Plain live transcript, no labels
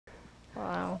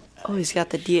Wow. Oh, he's got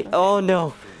the D. Oh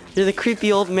no, you're the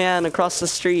creepy old man across the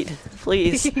street.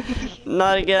 Please,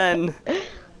 not again.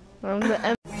 I'm the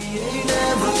M.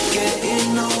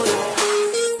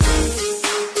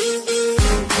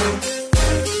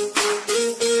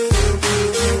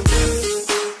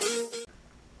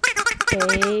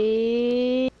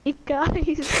 Hey guys,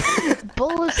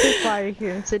 BallisticFire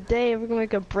here, and today we're gonna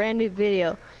make a brand new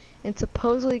video. And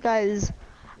supposedly, guys,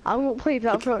 I'm gonna play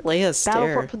Battlefront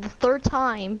for the third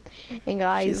time. And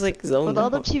guys, she's like for the zoned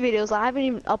other out. 2 videos, I haven't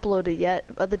even uploaded yet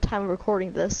at the time of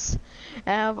recording this.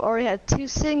 And I've already had 2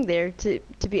 sitting there to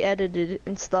be edited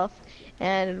and stuff.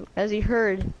 And as you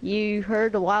heard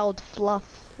the wild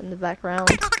fluff in the background.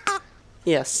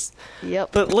 Yes.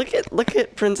 Yep. But look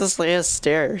at Princess Leia's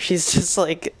stare. She's just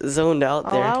like zoned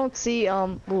out there. Oh, I don't see.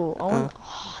 Ooh, oh,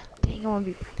 dang! I want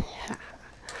to be.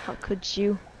 How could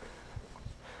you?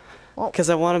 Because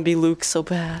I want to be Luke so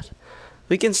bad.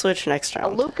 We can switch next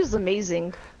round. Luke is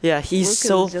amazing. Yeah, he's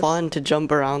so fun to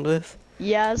jump around with.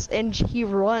 Yes, and he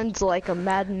runs like a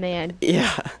madman.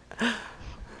 Yeah. I'm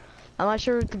not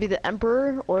sure if it could be the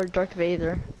Emperor or Darth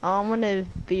Vader. I'm gonna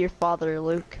be your father,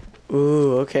 Luke.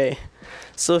 Ooh, okay.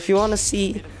 So if you want to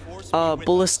see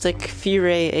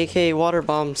BallisticFire, aka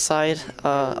Waterbomb side,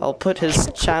 I'll put his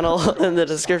channel in the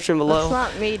description below.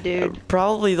 That's not me, dude.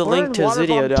 Probably the link to his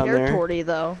video down there.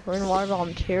 Though. We're in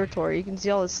Waterbomb territory. You can see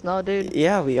all the snow, dude.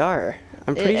 Yeah, we are.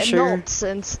 I'm pretty it sure. Melts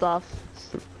and stuff.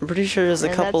 I'm pretty sure there's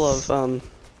a couple of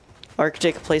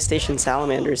Arctic PlayStation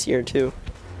salamanders here too.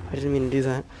 I didn't mean to do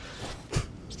that.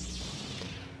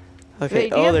 Okay.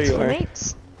 Wait, oh, there you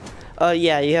teammates? are.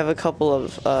 Yeah, you have a couple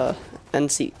of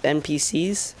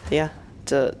NPCs, yeah,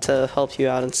 to help you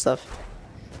out and stuff.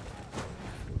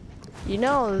 You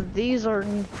know, these are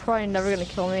probably never gonna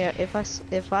kill me if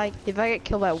I get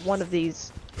killed by one of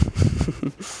these.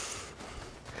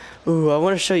 Ooh, I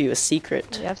want to show you a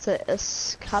secret. You have to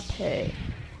escape.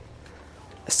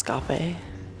 Escape.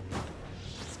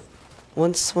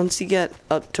 Once you get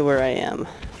up to where I am,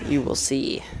 you will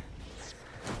see.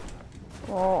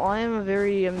 Well, I am a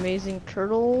very amazing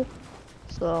turtle,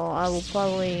 so I will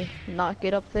probably not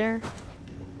get up there.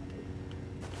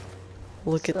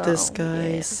 Look at this,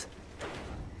 guys. Yeah.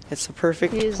 It's a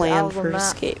perfect plan for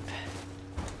escape.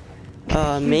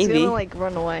 Maybe. He's gonna like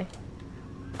run away.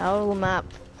 Out of the map.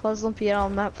 Please don't be out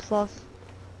of the map, Fluff.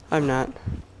 I'm not.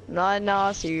 No,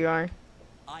 I see you are.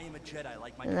 I am a Jedi,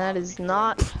 like my and that is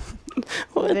not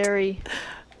what? Very.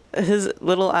 His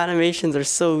little animations are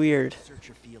so weird.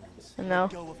 No.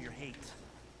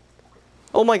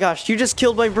 Oh my gosh, you just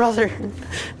killed my brother.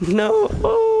 No.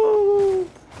 Oh.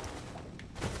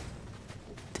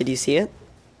 Did you see it?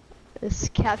 This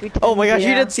Capitan. Oh my gosh,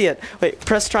 you did see it. Wait,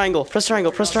 press triangle, press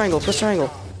triangle, press triangle, press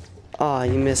triangle. Aw,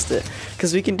 you missed it.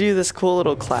 Because we can do this cool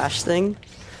little clash thing.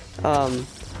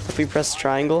 If we press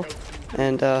triangle.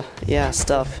 And, yeah,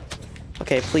 stuff.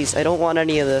 Okay, please, I don't want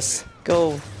any of this.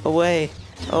 Go away.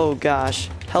 Oh gosh.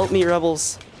 Help me,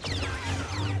 rebels.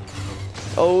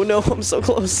 Oh no, I'm so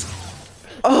close.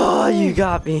 Oh, you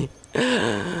got me.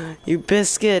 You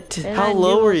biscuit. And how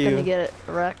low are you? Gonna get it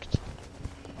wrecked.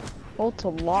 Hold to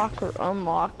lock or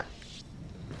unlock.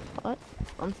 What?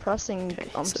 I'm pressing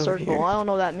circle. I don't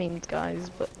know what that means, guys,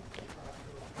 but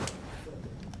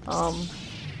I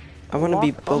want to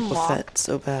be Boba Fett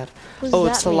so bad. Oh,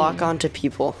 it's to lock onto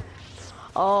people.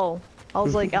 Oh, I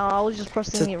was like, I was just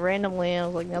pressing it randomly, and I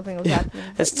was like, nothing was happening.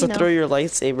 It's to throw your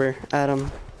lightsaber at him.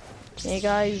 Hey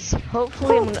guys,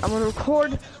 hopefully I'm gonna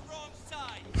record.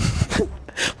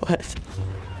 What?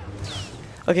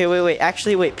 Okay, wait.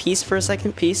 Actually, wait. Peace for a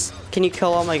second. Peace. Can you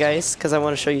kill all my guys? Because I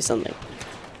want to show you something.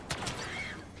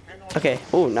 Okay.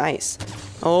 Oh, nice.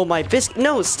 Oh, my biscuit.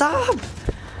 No, stop!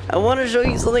 I want to show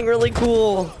you something really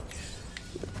cool.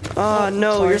 Oh,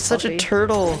 no, sorry, you're such a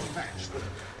turtle.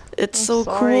 It's so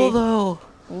cool, though.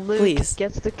 Luke Please.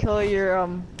 Gets to kill your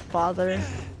father.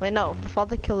 Wait, no, the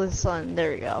father killed his son.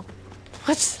 There we go.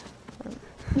 What?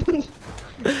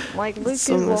 Like Luke is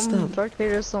Darth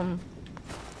Vader's son,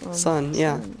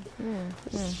 yeah.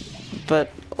 Yeah.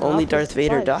 But only Darth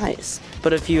Vader dies.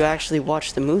 But if you actually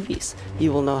watch the movies,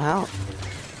 you will know how.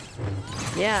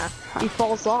 Yeah, he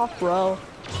falls off, bro.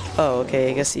 Oh,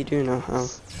 okay, I guess you do know how.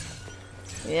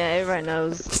 Yeah, everybody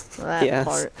knows that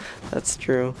part. That's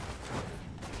true.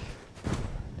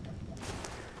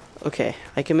 Okay,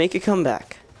 I can make a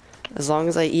comeback. As long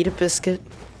as I eat a biscuit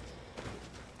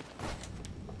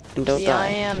and don't die. I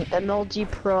am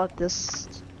MLG Pro at this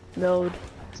mode.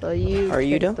 So you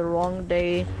picked the wrong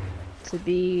day to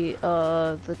be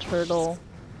the turtle.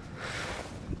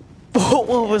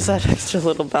 What was that extra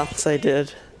little bounce I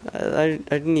did? I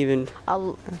didn't even. I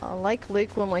like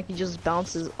Luke when like he just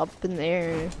bounces up in the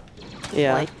air.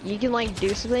 Yeah. Like you can like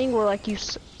do something where like you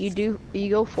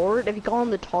go forward. If you go on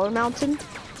the taller mountain,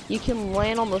 you can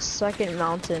land on the second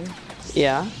mountain.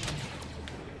 Yeah.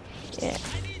 Yeah.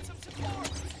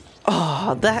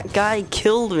 Oh, that guy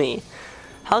killed me.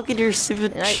 How could your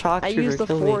stupid And shock I trooper use the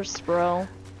kill force, me? bro.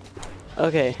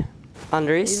 Okay, I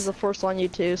Andres. use the force on you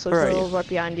too, so Where are it's you? right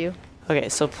behind you. Okay,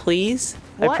 so please,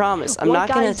 What? I promise, I'm What not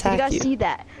gonna guys, attack you. Guys see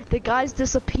that? The guys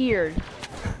disappeared.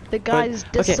 The guys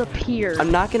Okay, disappeared.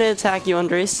 I'm not gonna attack you,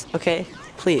 Andres. Okay,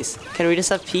 please. Can we just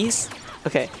have peace?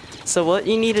 Okay. So what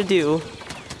you need to do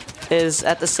is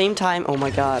at the same time. Oh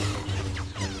my God.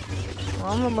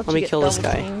 I'm gonna Let me kill this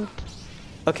guy. teamed.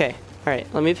 Okay. All right.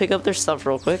 Let me pick up their stuff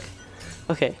real quick.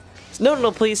 Okay.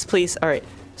 No, please, please. All right.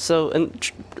 So in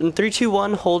 3, 2,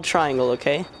 1, hold triangle.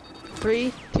 Okay.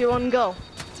 3, 2, 1, go.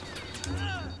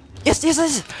 Yes. This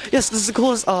is the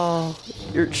coolest. Oh,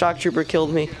 your shock trooper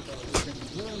killed me.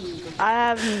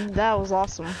 That was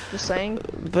awesome. Just saying.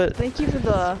 But Thank you for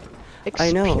the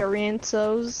I know.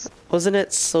 experiences. wasn't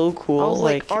it so cool? I was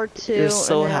like R2, you're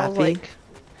so and then happy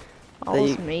I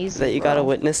was like, amazing. that you got to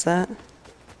witness that.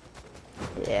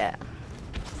 Yeah.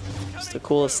 It's the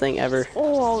coolest thing ever.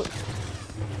 Oh.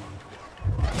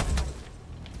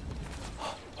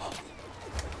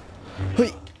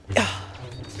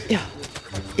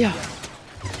 Yeah.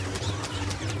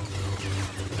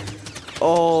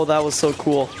 Oh, that was so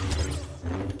cool.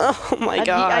 Oh my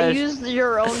God. I used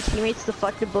your own teammates'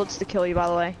 deflected bullets to kill you, by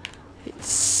the way.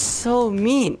 So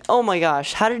mean. Oh my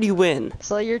gosh. How did you win?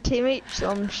 So your teammate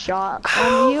shot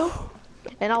on you,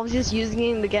 and I was just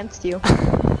using it against you.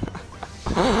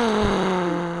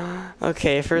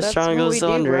 Okay, first That's round what goes we to do,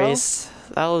 bro. Andres.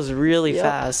 That was really Yep.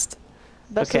 fast.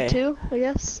 Best Okay. of 2, I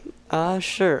guess.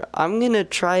 Sure. I'm gonna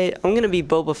be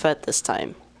Boba Fett this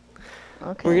time.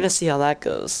 Okay. We're gonna see how that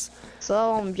goes.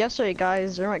 So yesterday,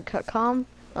 guys, during my cutcom,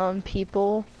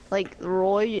 people like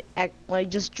Roy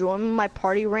just joined my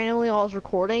party randomly while I was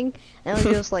recording, and it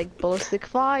was just like ballistic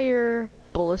fire,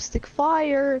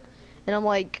 and I'm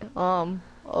like,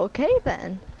 okay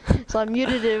then. So I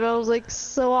muted it. I was like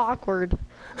so awkward.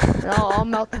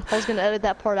 And I was gonna edit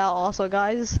that part out also,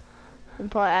 guys, and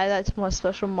probably add that to my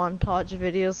special montage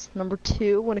videos number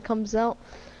 2 when it comes out.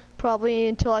 Probably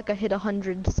until like I hit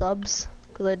 100 subs,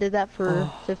 because I did that for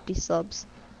 50 subs.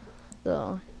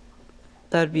 So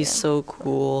That'd be yeah. so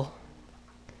cool.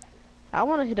 I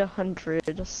want to hit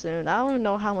 100 soon. I don't even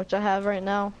know how much I have right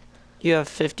now. You have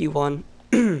 51.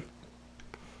 Okay.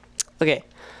 51?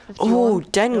 Oh,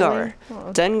 Dengar. Really?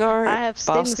 Oh. Dengar, I have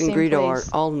stayed in the Bosk, and same Greedo are place.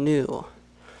 all new.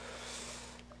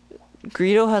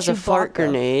 Greedo has a fart Chewbacca.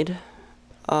 grenade.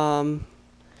 A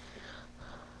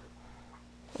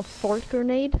fart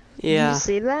grenade? Yeah. Did you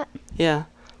see that? Yeah.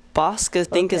 Bosk, I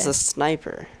think, is Okay. a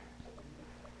sniper.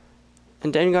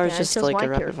 And Dengar is Yeah, I just chose like my a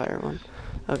rapid fire one.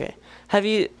 Okay. Have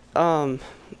you, oh,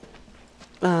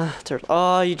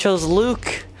 you chose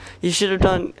Luke. You should have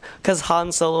done, because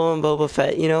Han Solo and Boba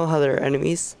Fett, you know how they're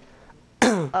enemies?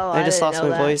 Oh, I just didn't lost know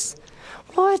my that. voice.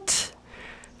 What?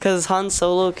 Because Han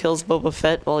Solo kills Boba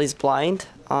Fett while he's blind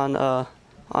on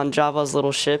Jabba's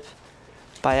little ship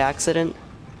by accident.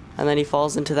 And then he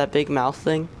falls into that big mouth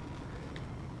thing.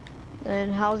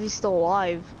 And how is he still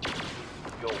alive?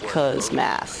 Because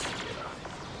math.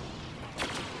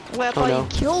 Wait, I thought no. you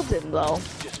killed him though.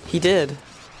 He did.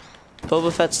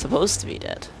 Boba Fett's supposed to be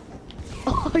dead.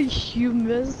 Oh, you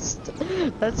missed.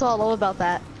 That's all I love about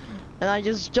that. And I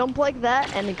just jump like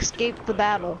that and escape the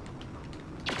battle.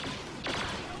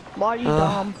 Why are you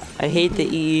dumb? I hate the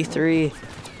EE3.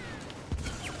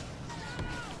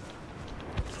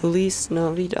 Feliz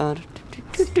Navidad.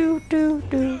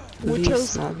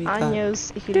 Muchos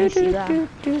años, if you didn't see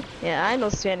that. Yeah, I know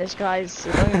Spanish, guys,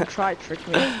 so don't even try to trick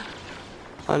me.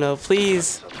 Oh no,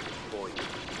 please.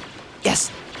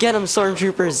 Yes! Get him,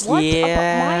 stormtroopers! What?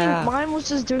 Yeah! Mine was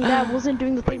just doing that, wasn't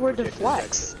doing the thing where it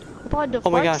deflects. I thought it deflects.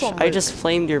 Oh my gosh, on I me. just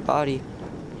flamed your body.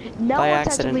 Now by it's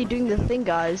accident. actually doing the thing,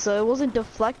 guys, so it wasn't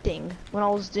deflecting when I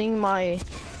was doing my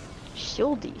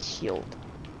shield.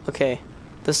 Okay.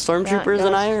 The stormtroopers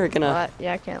and I are gonna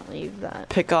yeah, I can't leave that.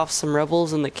 pick off some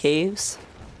rebels in the caves.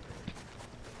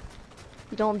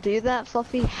 You don't do that,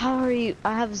 Fluffy? How are you?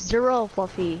 I have 0,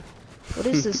 Fluffy. What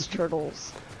is this,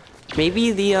 turtles? Maybe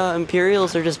the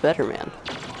Imperials are just better, man.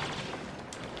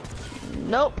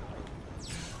 Nope.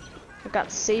 I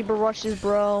got saber rushes,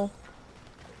 bro.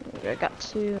 I got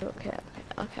 2. Okay.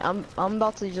 I'm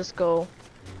about to just go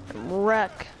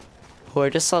wreck. Oh, I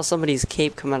just saw somebody's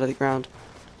cape come out of the ground.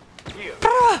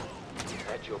 Ah!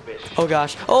 Oh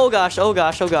gosh, oh gosh, oh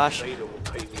gosh, oh gosh.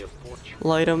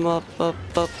 Light 'em up,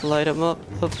 light 'em up,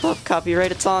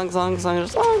 Copyrighted song.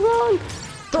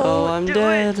 Oh, I'm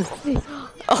dead.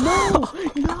 No,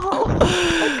 no.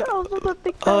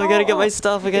 Oh, I gotta get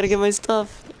my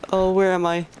stuff. Oh, where am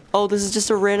I? Oh, this is just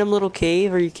a random little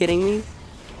cave. Are you kidding me?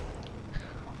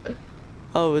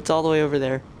 Oh, it's all the way over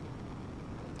there.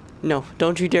 No,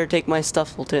 don't you dare take my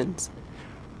stuff, Fultons.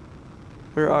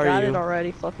 Where are you? I got it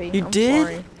already, Fluffy. You I'm did?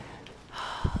 sorry.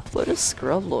 What a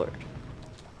scrub lord.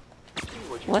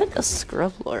 What a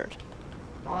scrub lord.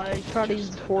 I try to use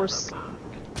the force.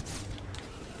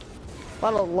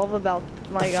 What I love about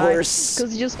my The guy, force.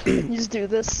 because you just do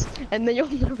this, and then you'll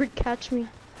never catch me.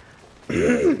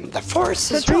 The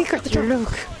force is weak with your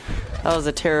Luke. That was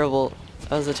a terrible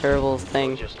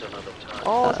thing.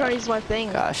 Oh, I'm trying to use my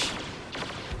thing. Gosh.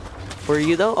 Were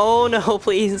you though? Oh no,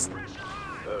 please.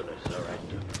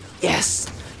 Yes.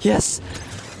 Yes.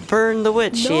 Burn the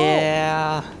witch. No.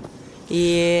 Yeah.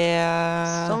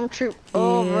 Yeah. Some troop.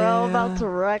 Oh, bro, Yeah. I'm about to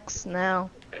Rex now.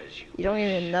 You don't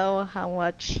even know how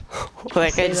much.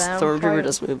 That guy just that, I'm stormtrooper probably-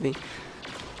 just moved me.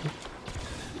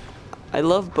 I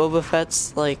love Boba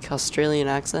Fett's like Australian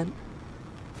accent.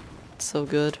 It's so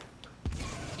good.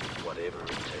 Whatever it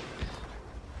takes.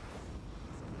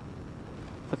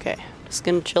 Okay, just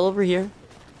gonna chill over here.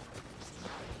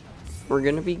 We're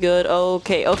gonna be good.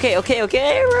 Okay.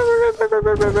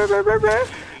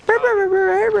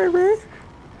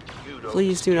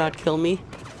 Please do not kill me.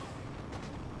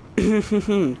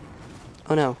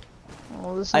 Oh no.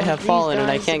 Oh, this I one- have these fallen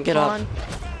and I guys can't get up. spawn.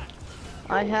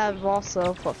 I have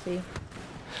also, Fluffy.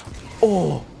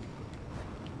 Oh.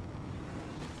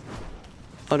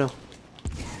 Oh no.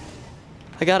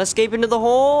 I gotta escape into the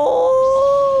hole.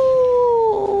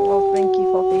 Oh, thank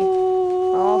you, Fluffy.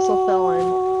 I also fell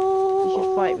in. You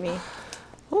should fight me.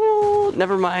 Oh,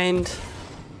 never mind.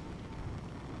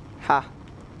 Ha.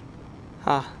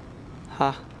 Ha.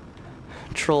 Ha.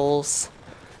 Trolls.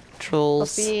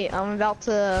 Trolls. Fluffy, I'm about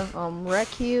to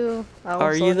wreck you. I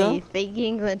Are also you, though? be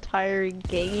faking the entire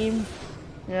game.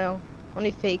 You know,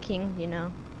 only faking, you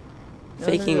know. None of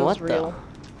Faking it was what, though?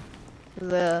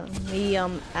 Me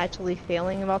actually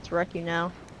failing, about to wreck you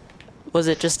now. Was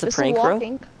it just a This is prank, bro?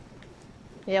 walking.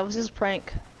 Yeah, it was just a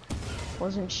prank.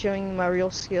 Wasn't showing my real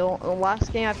skill. The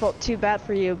last game I felt too bad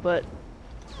for you, but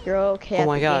you're okay Oh at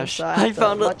my the gosh, game, so I I have to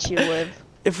found a- let you live.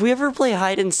 If we ever play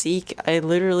hide and seek, I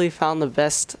literally found the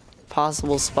best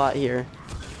possible spot here.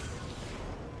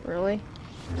 Really?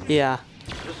 Yeah.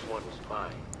 This one was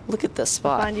mine. Look at this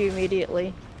spot. Find you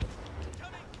immediately.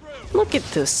 Look at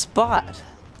this spot.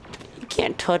 You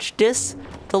can't touch this.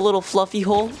 The little fluffy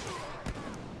hole.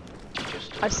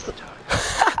 I still.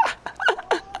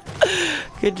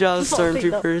 Good job,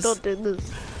 stormtroopers. Don't do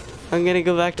this. I'm gonna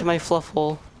go back to my fluff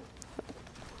hole.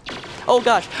 Oh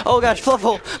gosh, fluff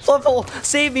hole,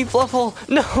 save me, fluff hole,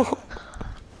 no!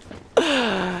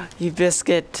 You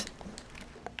biscuit.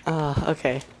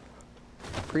 Okay.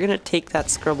 We're gonna take that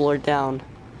scrub lord down.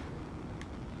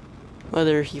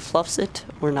 Whether he fluffs it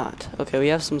or not. Okay, we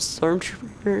have some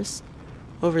stormtroopers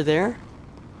over there.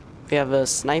 We have a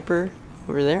sniper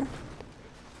over there.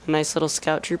 A nice little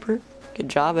scout trooper. Good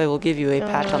job, I will give you a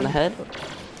pat on the head.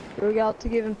 We're about to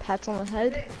give him pats on the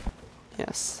head.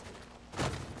 Yes.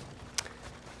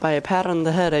 By a pat on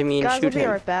the head, I mean Guys, I'll shoot be him.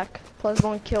 right back. Please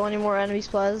don't kill any more enemies,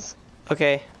 please.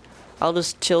 Okay. I'll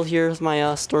just chill here with my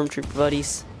stormtrooper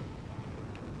buddies.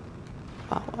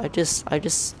 Wow, I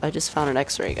just found an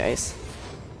X-ray, guys.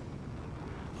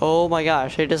 Oh my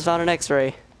gosh, I just found an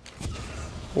X-ray.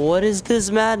 What is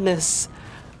this madness?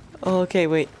 Oh, okay,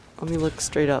 wait. Let me look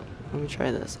straight up. Let me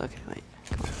try this. Okay, wait.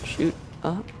 Come on, shoot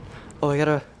up. Oh, I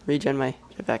gotta regen my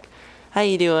jetpack. How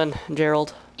you doing,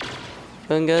 Gerald?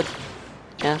 Doing good?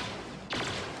 Yeah?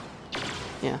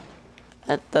 Yeah.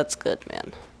 That's good,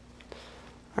 man.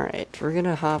 Alright, we're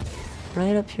gonna hop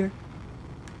right up here.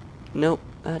 Nope,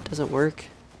 that doesn't work.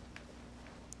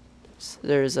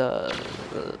 There's a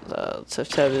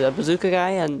bazooka guy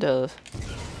and a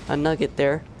nugget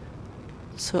there.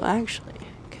 So actually,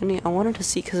 I wanted to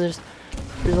see, because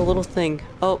there's a little thing.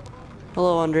 Oh,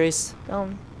 hello, Andres.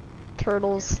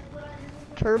 Turtles.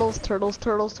 Turtles.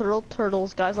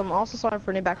 Guys, I'm also sorry for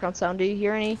any background sound. Do you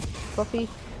hear any, Fluffy?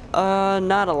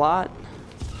 Not a lot.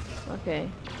 Okay.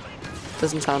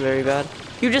 Doesn't sound very bad.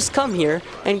 You just come here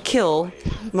and kill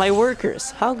my workers.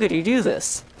 How could you do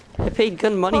this? I paid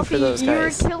good money Fluffy, for those guys.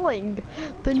 you were killing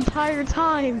the entire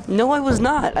time. No, I was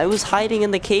not. I was hiding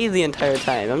in the cave the entire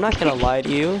time. I'm not gonna lie to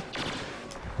you.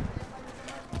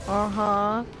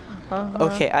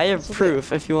 Okay, I have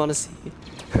proof if you want to see.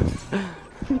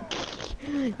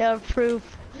 Yeah,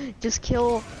 proof. Just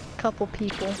kill a couple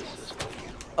people.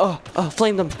 Oh,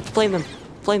 flame them.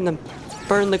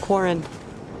 Burn the Quarren.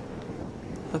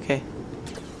 Okay.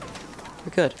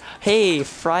 We're good. Hey,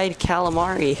 fried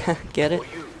calamari. Get it?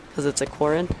 Because it's a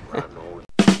Quarren.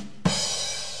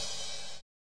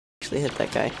 Actually hit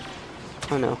that guy.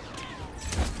 Oh no.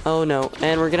 Oh no.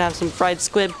 And we're gonna have some fried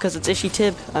squid because it's Ishy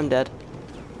Tib. I'm dead.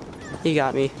 You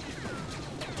got me.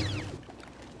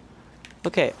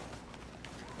 Okay.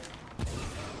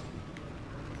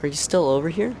 Are you still over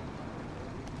here?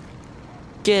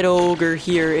 Get over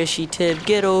here, Ishy Tib.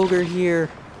 Get over here.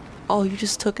 Oh, you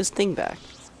just took his thing back.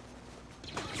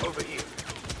 Over here.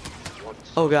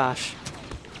 Oh gosh.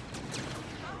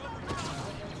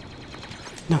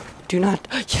 No, do not.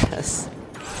 Yes.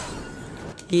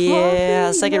 Yeah,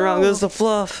 Fluffy, second round no. goes to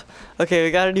Fluff. Okay,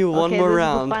 we gotta do one more this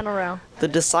round. is the final round. The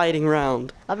deciding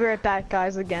round. I'll be right back,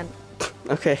 guys, again.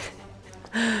 Okay.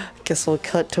 Guess we'll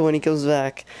cut to when he comes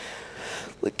back.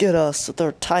 Look at us with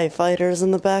our TIE fighters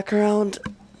in the background.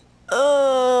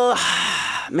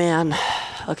 Man.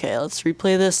 Okay, let's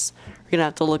replay this. We're gonna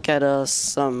have to look at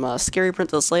some scary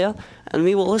Princess Leia, and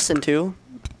we will listen to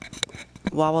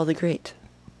Wawa the Great.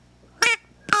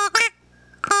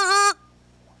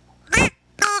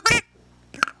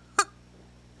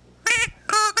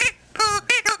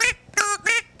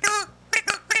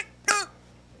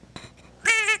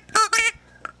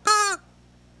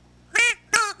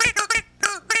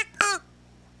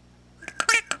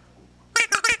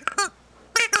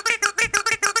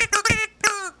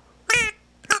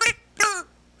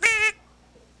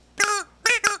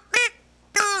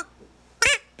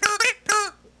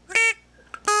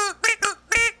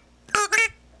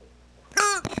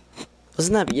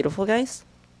 Wasn't that beautiful, guys?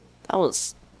 That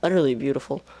was utterly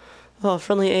beautiful. Oh,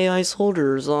 friendly AI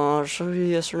soldiers. Should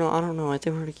we yes or no? I don't know. I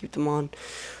think we're gonna keep them on.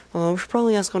 We should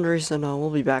probably ask Andres, and we'll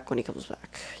be back when he comes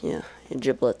back. Yeah,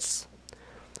 giblets.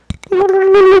 You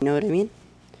know what I mean?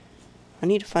 I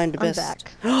need to find the I'm best.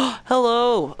 back.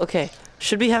 Hello. Okay.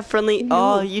 Should we have friendly?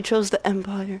 Oh, you chose the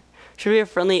Empire. Should we have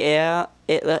friendly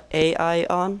AI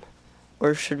on?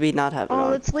 Or should we not have it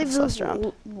on? Let's leave this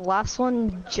the last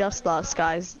one just us,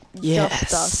 guys. Yes.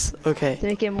 Just us. Okay. To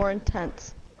make it more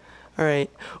intense. Alright.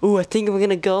 Ooh, I think I'm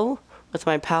gonna go with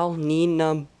my pal,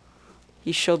 Neen.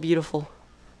 He's so beautiful.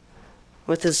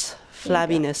 With his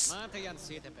flabbiness.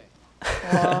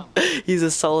 Wow. He's a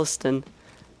Soliston.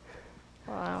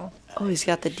 Wow. Oh, he's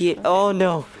got the D. Oh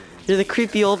no. You're the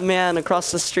creepy old man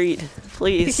across the street.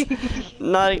 Please.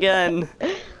 Not again.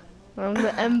 I'm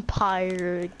the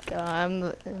Empire guy. I'm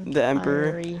the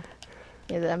Emperor? Yeah,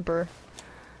 the Emperor.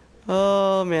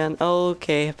 Oh man.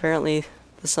 Okay, apparently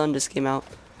the sun just came out.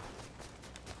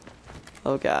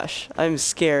 Oh gosh. I'm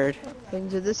scared.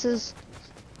 So this is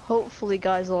hopefully,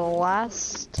 guys, the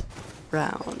last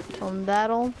Round.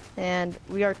 battle, and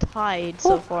we are tied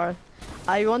so far.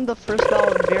 I won the first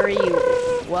battle very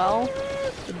well,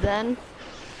 but then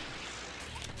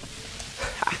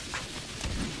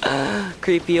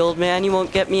Creepy old man, you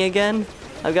won't get me again.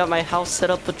 I've got my house set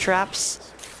up with traps.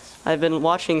 I've been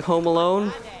watching Home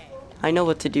Alone. I know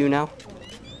what to do now.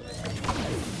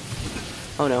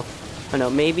 Oh no. Oh no,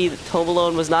 maybe Home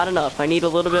Alone was not enough. I need a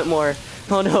little bit more.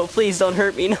 Oh no, please don't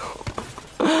hurt me,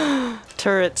 no.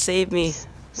 Turret, save me.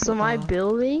 so my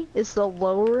ability is to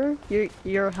lower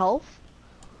your health.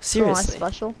 Seriously. For my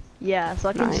special. Yeah, so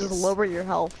I can just Nice. lower your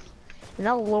health. And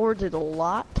that lowered it a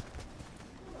lot.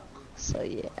 So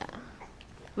yeah.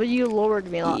 But you lowered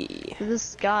me a lot. Yeah.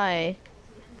 This guy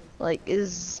like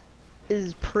is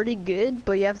pretty good,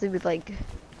 but you have to be like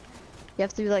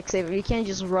safe. You can't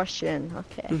just rush in.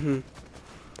 Okay. Mhm.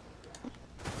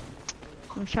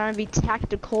 I'm trying to be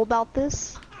tactical about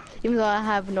this. Even though I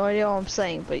have no idea what I'm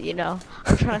saying, but you know,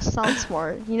 I'm trying to sound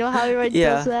smart. You know how everybody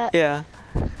does that? Yeah.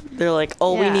 They're like,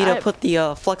 oh, we Yeah, need to put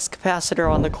the flux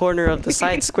capacitor on the corner of the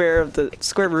side square of the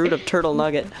square root of Turtle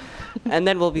Nugget, and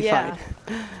then we'll be Yeah. fine.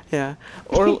 Yeah.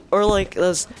 Or like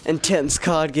those intense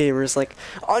COD gamers, like,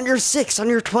 on your 6, on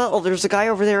your 12, there's a guy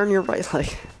over there on your right,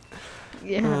 like.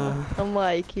 Yeah. I'm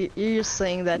like, you're just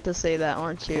saying that to say that,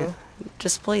 aren't you? Yeah.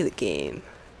 Just play the game.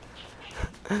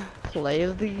 Play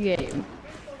of the game.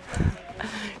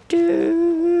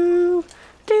 Do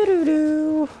do do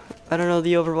do. I don't know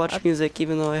the Overwatch music,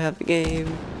 even though I have the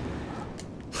game.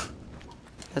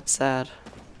 That's sad.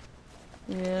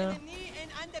 Yeah.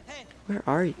 Where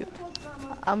are you?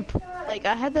 Like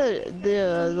I had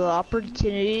the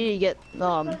opportunity to get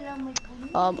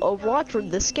Overwatch for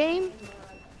this game.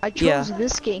 I chose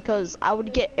this game because I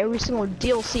would get every single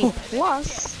DLC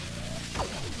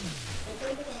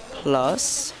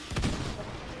Plus,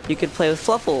 you could play with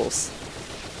Fluffles.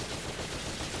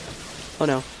 Oh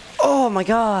no. Oh my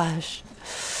gosh.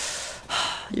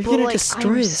 You're but, gonna like, destroy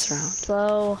I'm this round.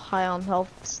 so high on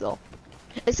health still.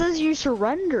 It says you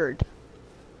surrendered.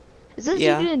 It says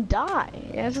Yeah. you didn't die.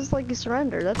 Yeah, it's just like you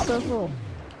surrendered. That's so cool.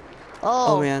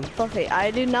 Oh, Oh, man. Fluffy, I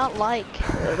do not like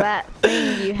that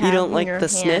thing you have You don't in like your the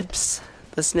hand. snips?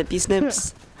 The snippy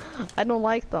snips? I don't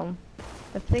like them.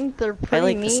 I think they're I pretty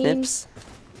like mean. the snips.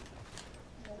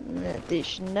 They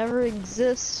should never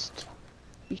exist.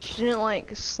 You shouldn't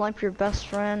like snipe your best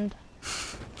friend.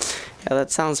 Yeah,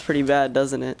 that sounds pretty bad,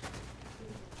 doesn't it?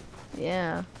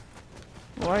 Yeah.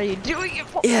 What are you doing?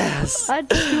 Yes! I had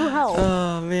 2 health.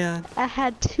 Oh, man. I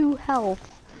had 2 health.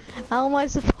 How am I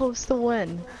supposed to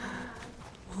win?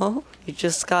 Well, you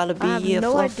just gotta be I have a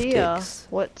no fluff idea dicks.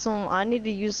 what some. I need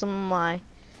to use some of my.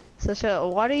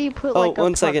 Why do you put Oh, like a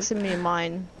 1 second. proximity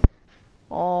mine?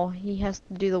 Oh, he has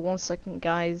to do the 1 second,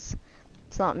 guys.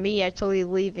 It's not me actually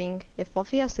leaving. If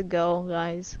Fluffy has to go,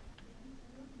 guys.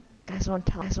 Guys, won't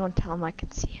tell him I can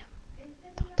see him.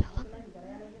 Don't tell him.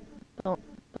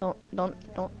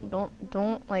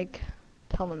 Don't like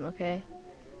tell him, okay?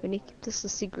 We need to keep this a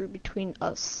secret between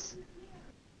us,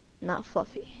 not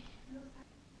Fluffy.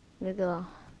 We're gonna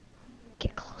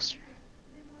get closer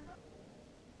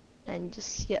and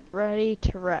just get ready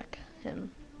to wreck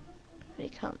him when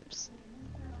he comes.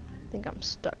 I think I'm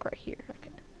stuck right here. Okay.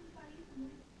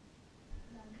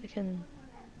 I can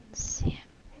see him.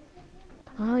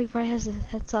 Oh, he probably has his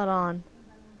headset on.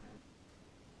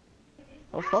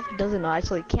 Well, Fluffy doesn't know. I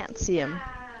actually can't see him.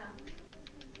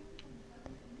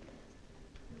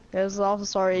 I was also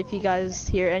sorry if you guys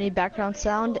hear any background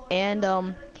sound, and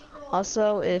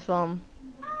also if you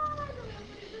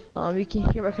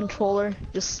can hear my controller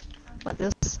just like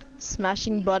this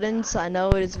smashing buttons. I know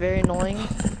it is very annoying.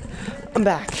 I'm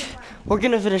back. We're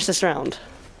gonna finish this round.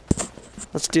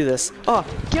 Let's do this. Oh,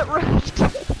 Get wrecked!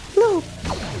 no!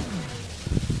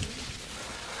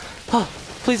 Oh,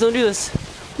 please don't do this.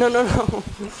 No, no, no.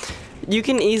 You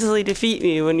can easily defeat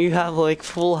me when you have like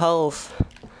full health.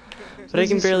 But I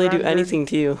can barely do anything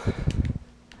to you.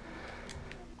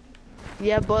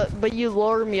 Yeah, but you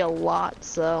lower me a lot,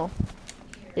 so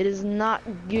it is not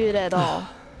good at all.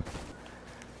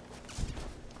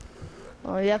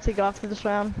 Oh, you have to go after this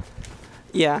round?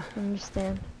 Yeah. I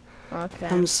understand. Okay.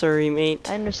 I'm sorry, mate.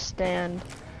 I understand.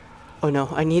 Oh no,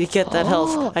 I need to get that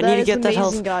health. I That need to is get that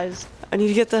amazing, health. guys. I need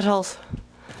to get that health.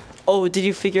 Oh, did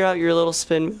you figure out your little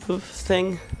spin move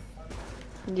thing?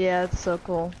 Yeah, it's so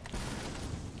cool.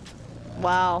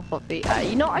 Wow, Fluffy.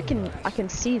 You know I can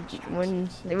see when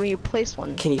you place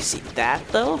one. Can you see that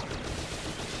though?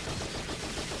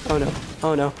 Oh no.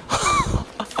 Oh no.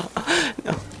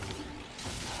 No.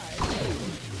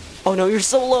 Oh no, you're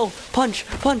so low. Punch,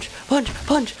 punch, punch,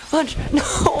 punch, punch.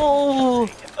 No.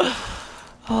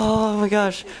 Oh my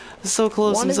gosh. I'm so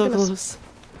close. One I'm is so gonna close.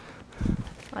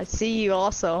 I see you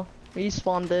also. You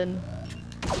spawned in.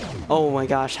 Oh my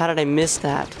gosh, how did I miss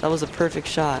that? That was a perfect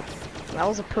shot. That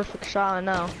was a perfect shot, I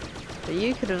know. But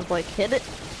you could have like hit it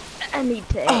any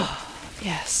day. Oh,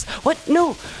 yes. What?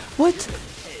 No. What?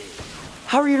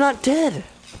 How are you not dead?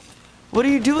 What are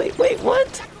you doing? Wait,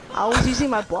 what? I was using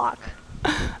my block.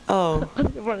 Oh. I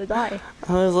didn't want to die.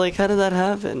 I was like, how did that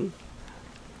happen?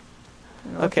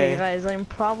 Okay, Okay. guys, I'm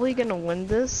probably gonna win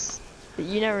this, but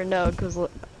you never know because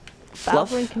Fluff?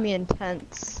 Battlefront can be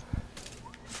intense.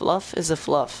 Fluff is a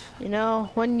fluff. You know,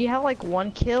 when you have like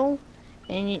 1 kill,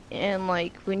 and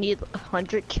like we need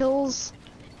 100 kills,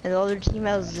 and the other team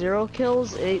has 0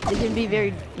 kills, it can be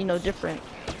very, different.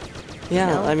 Yeah,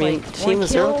 You know, I mean, like, team 1 with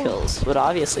 0 kill. kills would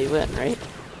obviously win, right?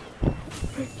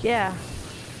 Yeah.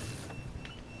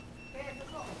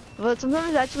 But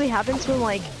sometimes it actually happens when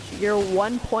like you're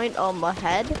 1 point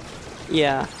ahead,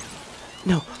 Yeah.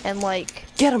 No. and like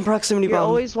Get him, proximity you're bomb.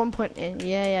 always 1 point in.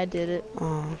 Yeah, I did it.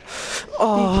 Oh. You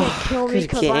Oh, can't kill me good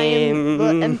because I am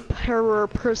the game. emperor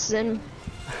person.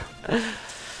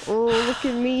 Oh, look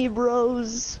at me,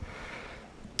 bros.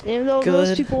 Even though most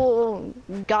Good people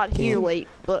got here game. late,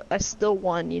 but I still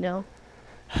won,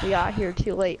 We got here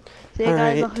too late. So yeah, guys,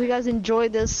 I Alright. hope you guys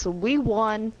enjoyed this. We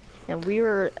won, and we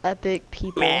were epic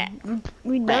people. Meh.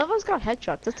 None of us got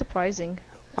headshots. That's surprising.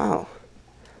 Wow.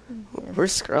 Yeah. We're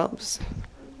scrubs.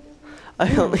 I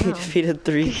Yeah, only wow. defeated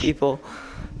 3 people.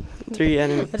 3 I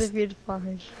enemies. defeated 5.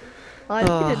 Well, I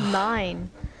defeated 9.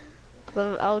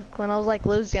 But when I was like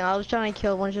losing, I was trying to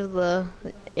kill a bunch of the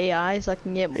AI so I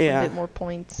can get Yeah. a bit more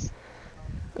points.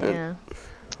 Yeah.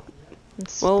 And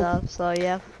well, stuff. So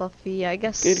yeah, Fluffy. I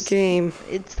guess Good game.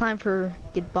 it's time for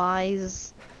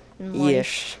goodbyes. And life.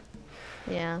 Yesh.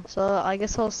 Yeah. So I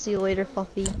guess I'll see you later,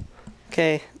 Fluffy.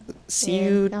 Okay. See And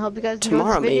you I hope you guys enjoyed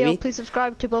tomorrow, this video. maybe. Please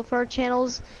subscribe to both our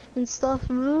channels and stuff.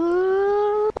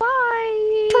 Bye.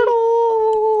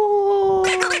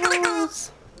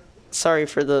 Turtles! Sorry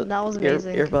for the That was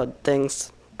amazing. earbud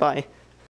things. Bye.